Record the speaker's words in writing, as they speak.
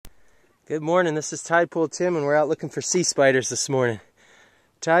Good morning, this is Tidepool Tim, and we're out looking for sea spiders this morning.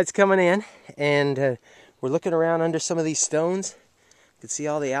 Tide's coming in, and we're looking around under some of these stones. You can see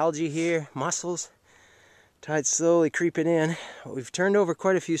all the algae here, mussels. Tide's slowly creeping in. We've turned over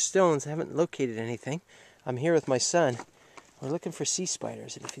quite a few stones, haven't located anything. I'm here with my son. We're looking for sea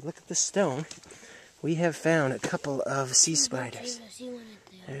spiders, and if you look at the stone, we have found a couple of sea spiders.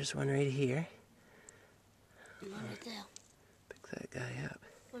 There's one right here. Pick that guy up.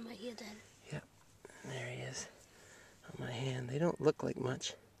 Yep, there he is. On my hand. They don't look like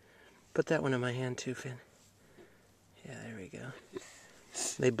much. Put that one in my hand too, Finn. Yeah, there we go.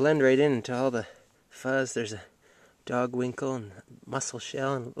 They blend right in into all the fuzz. There's a dog winkle and mussel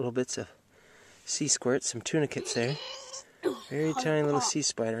shell and little bits of sea squirts, some tunicates there. Very tiny little sea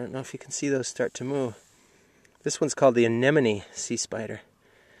spider. I don't know if you can see those start to move. This one's called the Anemone Sea Spider.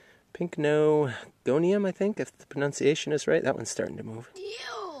 Pyncnogonium, I think, if the pronunciation is right. That one's starting to move.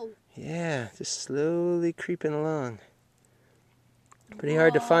 Yeah, just slowly creeping along. Pretty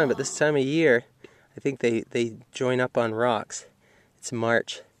hard to find, but this time of year, I think they join up on rocks. It's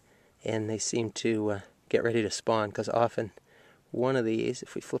March, and they seem to get ready to spawn, because often one of these,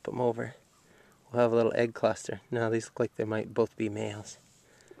 if we flip them over, will have a little egg cluster. Now these look like they might both be males.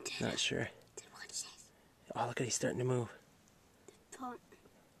 Not sure. Oh, look at he's starting to move.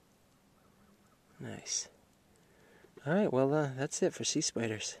 Nice. Alright, well, that's it for sea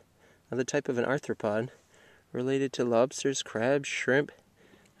spiders. Another type of an arthropod, related to lobsters, crabs, shrimp,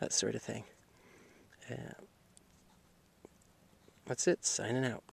 that sort of thing. That's it, signing out.